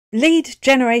Lead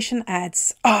generation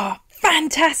ads are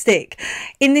fantastic.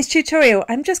 In this tutorial,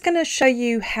 I'm just going to show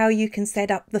you how you can set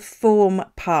up the form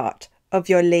part of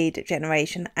your lead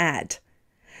generation ad.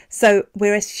 So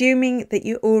we're assuming that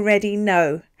you already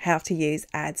know how to use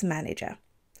Ads Manager.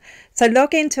 So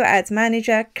log into Ads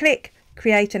Manager, click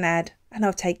Create an Ad, and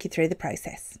I'll take you through the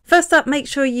process. First up, make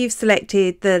sure you've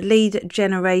selected the lead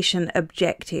generation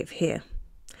objective here.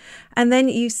 And then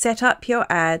you set up your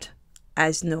ad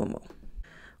as normal.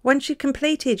 Once you've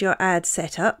completed your ad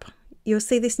setup, you'll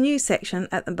see this new section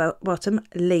at the bottom,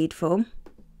 Lead Form.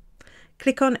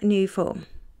 Click on New Form.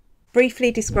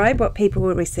 Briefly describe what people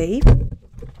will receive.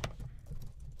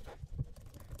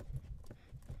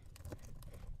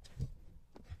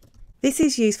 This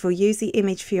is useful. Use the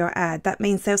image for your ad. That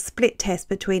means they'll split test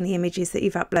between the images that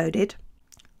you've uploaded,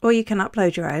 or you can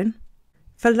upload your own.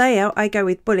 For layout, I go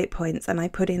with bullet points and I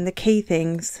put in the key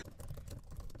things.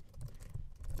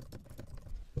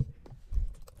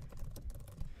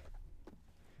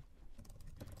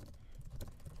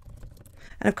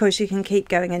 And of course you can keep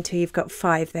going until you've got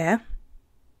 5 there.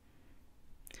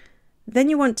 Then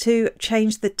you want to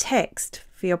change the text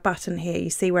for your button here.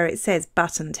 You see where it says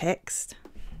button text.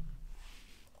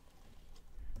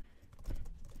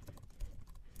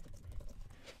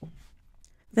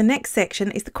 The next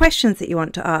section is the questions that you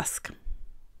want to ask.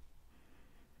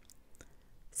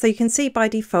 So you can see by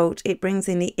default it brings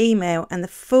in the email and the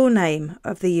full name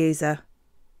of the user.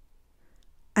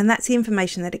 And that's the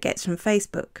information that it gets from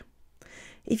Facebook.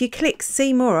 If you click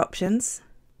See More Options,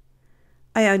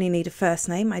 I only need a first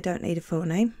name, I don't need a full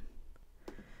name.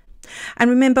 And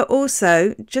remember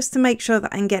also, just to make sure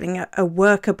that I'm getting a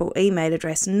workable email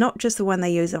address, not just the one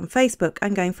they use on Facebook,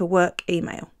 I'm going for work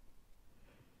email.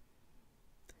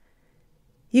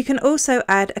 You can also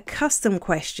add a custom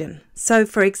question. So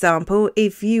for example,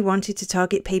 if you wanted to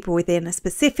target people within a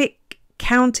specific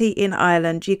county in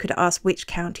Ireland, you could ask which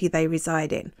county they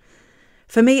reside in.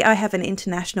 For me, I have an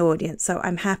international audience, so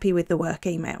I'm happy with the work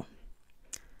email.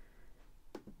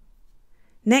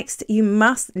 Next, you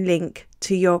must link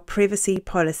to your privacy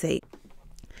policy.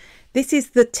 This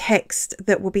is the text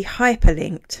that will be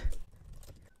hyperlinked.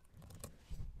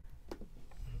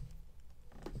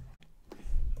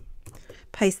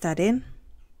 Paste that in.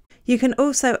 You can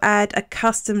also add a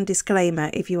custom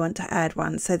disclaimer if you want to add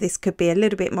one. So this could be a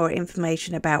little bit more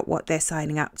information about what they're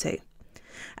signing up to.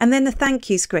 And then the thank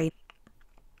you screen.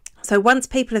 So once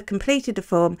people have completed the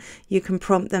form, you can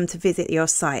prompt them to visit your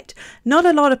site. Not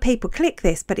a lot of people click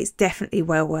this, but it's definitely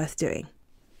well worth doing.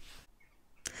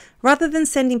 Rather than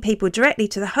sending people directly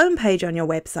to the homepage on your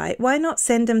website, why not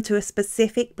send them to a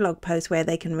specific blog post where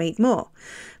they can read more?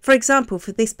 For example,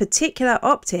 for this particular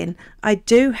opt-in, I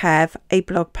do have a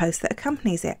blog post that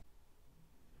accompanies it.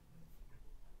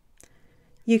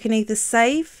 You can either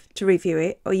save to review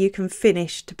it or you can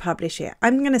finish to publish it.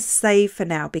 I'm going to save for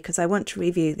now because I want to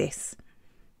review this.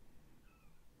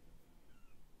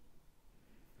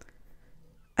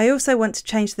 I also want to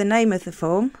change the name of the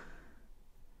form.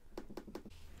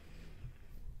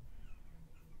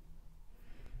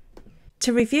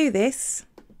 To review this,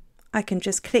 I can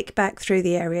just click back through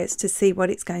the areas to see what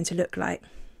it's going to look like.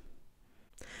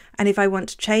 And if I want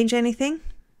to change anything,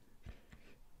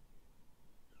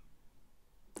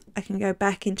 I can go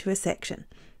back into a section.